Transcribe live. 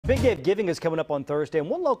Big Day of Giving is coming up on Thursday, and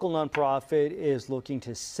one local nonprofit is looking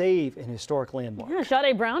to save an historic landmark. Yeah,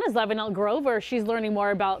 Sade Browne is live in Elk Grove, where she's learning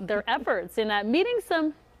more about their efforts and meeting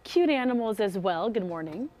some cute animals as well. Good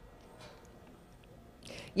morning.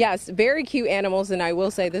 Yes, very cute animals, and I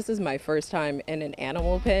will say this is my first time in an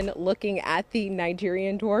animal pen looking at the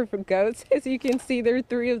Nigerian dwarf goats. As you can see, there are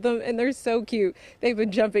 3 of them, and they're so cute. They've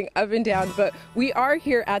been jumping up and down, but we are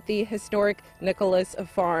here at the historic Nicolaus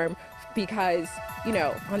farm because, you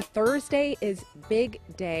know, on Thursday is Big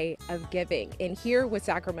Day of Giving. And here with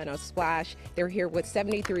Sacramento Splash, they're here with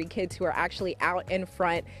 73 kids who are actually out in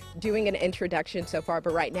front doing an introduction so far.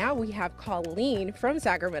 But right now we have Colleen from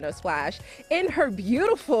Sacramento Splash in her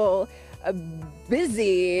beautiful,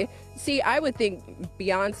 busy, see, I would think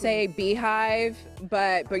Beyonce Beehive,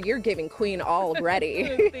 but you're giving Queen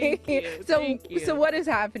already. Thank you. Thank you. So what is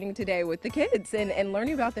happening today with the kids and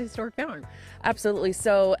learning about the historic farm? Absolutely.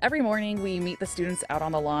 So every morning we meet the students out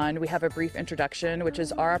on the lawn. We have a brief introduction, which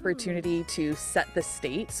is our opportunity to set the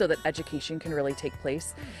state so that education can really take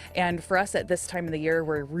place. And for us at this time of the year,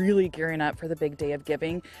 we're really gearing up for the Big Day of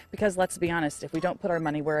Giving because let's be honest, if we don't put our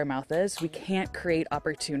money where our mouth is, we can't create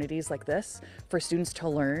opportunities like this for students to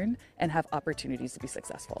learn and have opportunities to be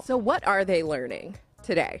successful. So what are they learning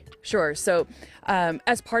today? Sure. So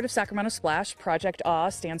as part of Sacramento Splash, Project AW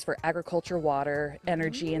stands for Agriculture, Water,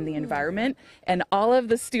 Energy, and the Environment. And all of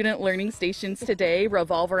the student learning stations today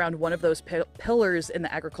revolve around one of those pillars in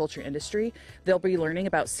the agriculture industry. They'll be learning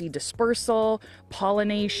about seed dispersal,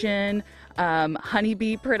 pollination,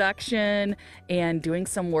 honeybee production, and doing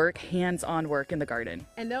some work, hands-on work in the garden.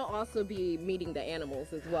 And they'll also be meeting the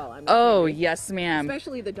animals as well. Oh, yes, ma'am.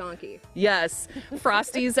 Especially the donkey. Yes.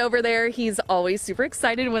 Frosty's over there. He's always super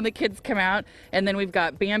excited when the kids come out. And then we've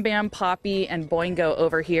got Bam Bam, Poppy, and Boingo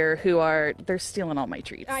over here who they're stealing all my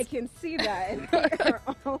treats. I can see that. They are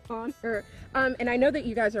all on her. And I know that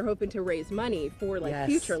you guys are hoping to raise money for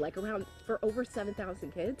future, around for over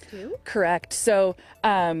 7,000 kids too? Correct. So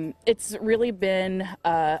it's really been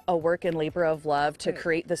a work and labor of love to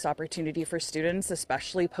create this opportunity for students,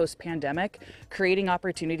 especially post-pandemic, creating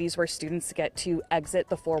opportunities where students get to exit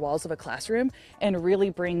the 4 walls of a classroom and really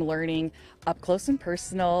bring learning up close and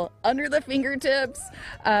personal, under the fingertips.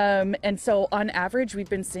 And so on average, we've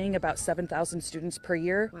been seeing about 7,000 students per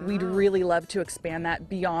year. Wow. We'd really love to expand that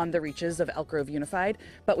beyond the reaches of Elk Grove Unified,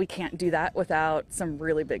 but we can't do that without some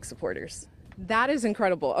really big supporters. That is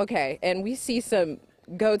incredible. Okay, and we see some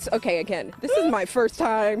goats. Okay, again, this is my first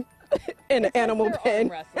time in an animal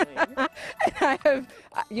pen. And I have,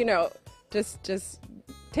 you know, just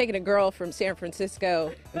taking a girl from San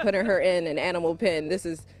Francisco and putting her in an animal pen. This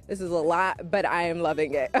is a lot, but I am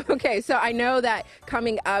loving it. Okay, so I know that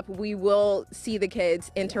coming up we will see the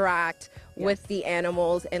kids interact with the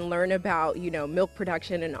animals and learn about, you know, milk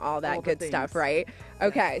production and all that good stuff, right?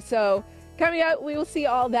 Okay, so coming up we will see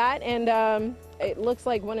all that, and it looks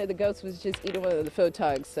like one of the goats was just eating one of the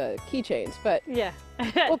Photog's keychains, but yeah,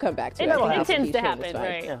 we'll come back to it. It tends to happen,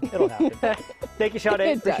 right? Yeah, it'll happen. Thank you, Sade.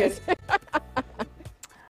 It does. Appreciate it.